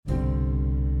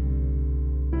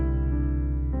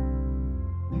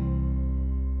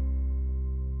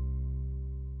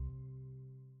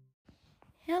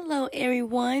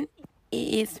everyone.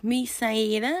 It is me,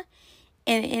 Saida,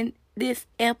 and in this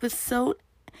episode,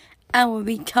 I will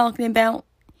be talking about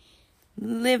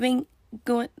living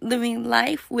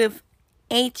life with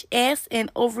HS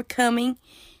and overcoming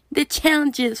the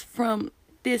challenges from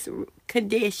this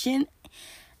condition.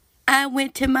 I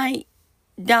went to my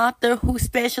doctor who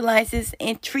specializes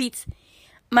and treats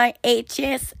my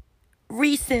HS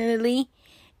recently,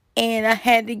 and I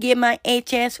had to get my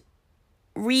HS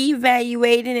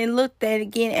reevaluated and looked at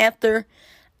again after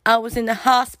I was in the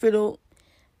hospital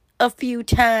a few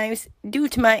times due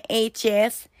to my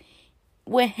HS.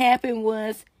 What happened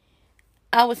was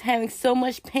I was having so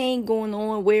much pain going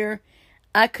on where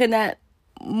I could not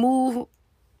move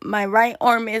my right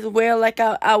arm as well like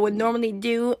I would normally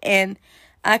do, and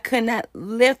I could not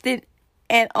lift it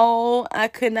at all. I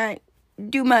could not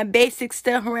do my basic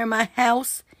stuff around my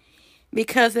house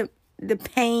because of the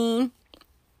pain.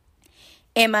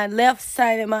 And my left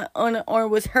side of my underarm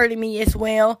was hurting me as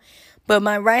well. But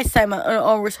my right side of my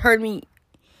underarm was hurting me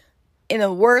in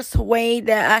a worse way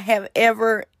that I have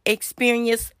ever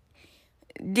experienced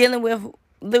dealing with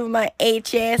living my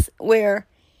HS, where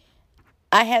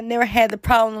I have never had the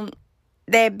problem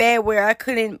that bad where I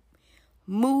couldn't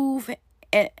move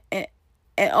at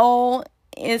all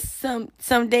in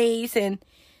some days. And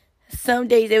some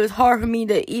days it was hard for me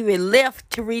to even lift,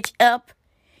 to reach up,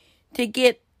 to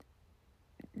get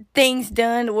things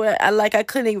done where I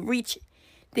couldn't reach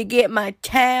to get my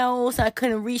towels. I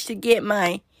couldn't reach to get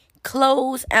my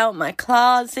clothes out my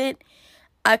closet.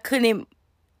 I couldn't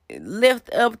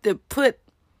lift up to put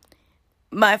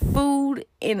my food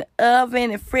in the oven,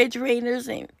 and refrigerators,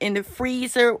 and in the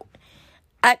freezer.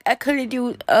 I couldn't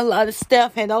do a lot of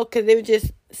stuff at all because it was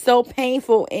just so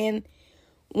painful. And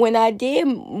when I did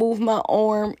move my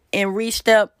arm and reached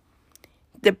up,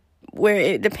 the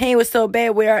pain was so bad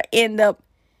where I ended up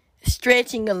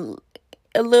stretching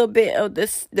a little bit of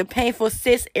the painful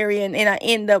cyst area, and I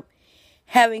end up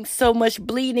having so much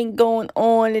bleeding going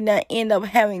on, and I end up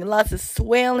having lots of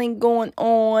swelling going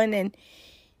on, and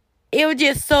it was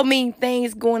just so many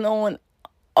things going on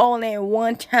all at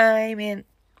one time, and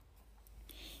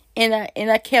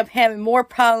I kept having more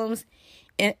problems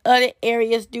in other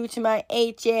areas due to my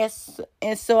HS,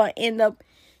 and so I end up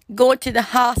going to the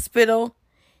hospital,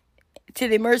 to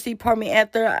the emergency department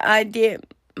after I did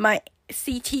my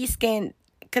CT scan,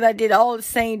 because I did all the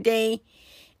same day,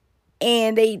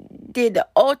 and they did the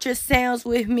ultrasounds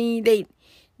with me.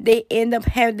 They end up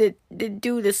having to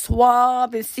do the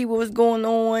swab and see what was going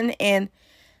on, and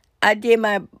I did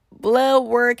my blood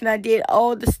work, and I did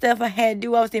all the stuff I had to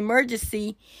do. I was in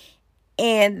emergency,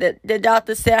 and the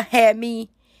doctor said I had me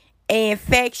an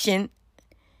infection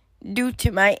due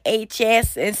to my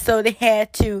HS, and so they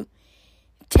had to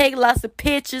take lots of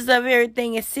pictures of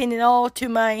everything and send it all to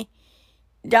my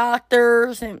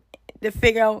doctors and to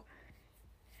figure out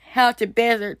how to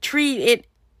better treat it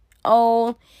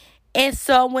all. And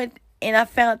so I went and I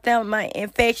found out my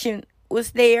infection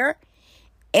was there.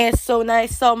 And so when I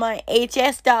saw my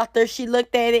HS doctor, she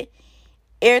looked at it.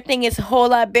 Everything is a whole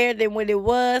lot better than what it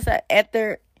was.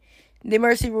 After the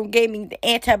emergency room gave me the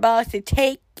antibiotics to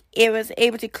take, it was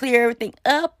able to clear everything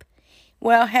up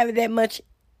without having that much.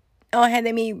 I don't have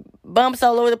that many bumps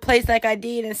all over the place like I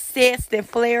did, and cysts and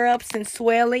flare-ups and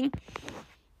swelling.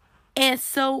 And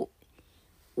so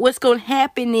what's going to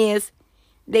happen is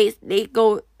they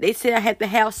said I have to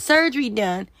have surgery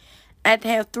done. I have to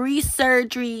have 3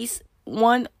 surgeries,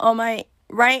 one on my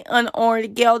right underarm to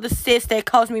get all the cysts that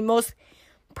caused me most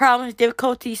problems,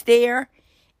 difficulties there,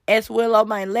 as well on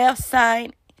my left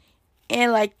side,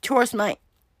 and like towards my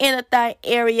inner thigh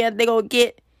area. They're going to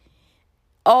get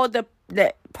all the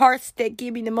parts that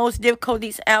give me the most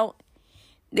difficulties out.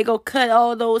 They go cut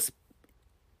all those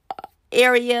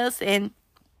areas, and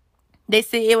they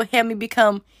say it will help me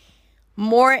become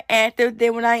more active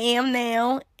than what I am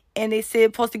now. And they said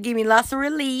it's supposed to give me lots of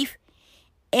relief,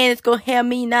 and it's going to help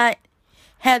me not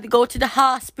have to go to the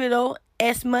hospital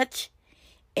as much.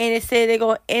 And it said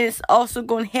and it's also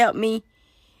going to help me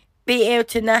be able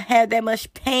to not have that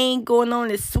much pain going on,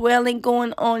 and swelling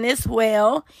going on as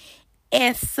well.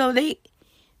 And so they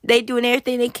doing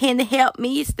everything they can to help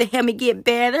me, to help me get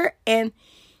better, and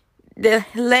to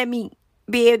let me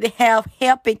be able to have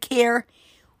help and care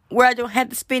where I don't have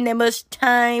to spend that much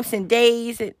times and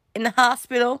days in the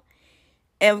hospital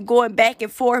and going back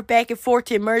and forth to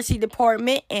the emergency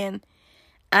department. And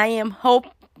I am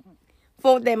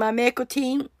hopeful that my medical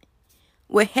team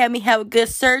will help me have good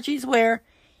surgeries where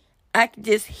I can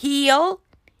just heal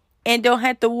and don't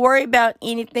have to worry about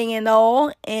anything at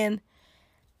all. And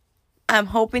I'm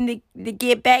hoping to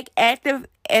get back active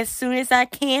as soon as I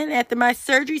can after my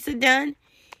surgeries are done.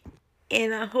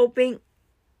 And I'm hoping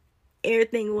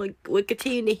everything will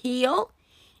continue to heal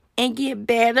and get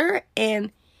better.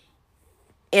 And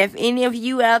if any of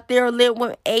you out there live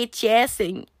with HS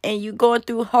and you're going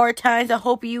through hard times, I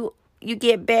hope you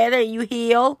get better and you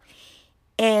heal.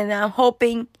 And I'm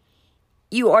hoping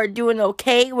you are doing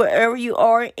okay wherever you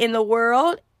are in the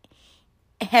world.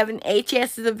 Having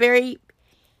HS is a very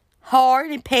hard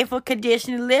and painful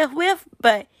condition to live with,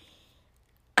 but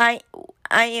I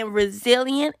am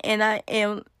resilient and I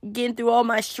am getting through all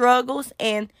my struggles,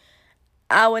 and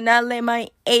I will not let my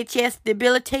HS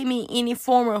debilitate me in any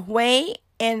form of way.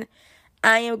 And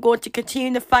I am going to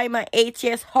continue to fight my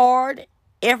HS hard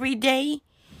every day.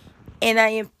 And I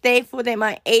am thankful that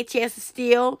my HS is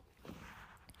still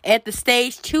at the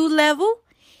stage 2 level.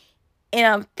 And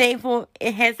I'm thankful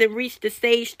it hasn't reached the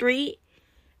stage 3.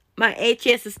 My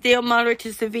HS is still moderate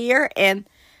to severe. And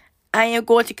I am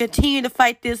going to continue to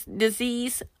fight this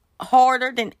disease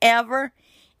harder than ever.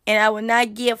 And I will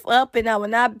not give up and I will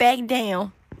not back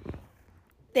down.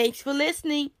 Thanks for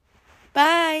listening.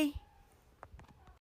 Bye.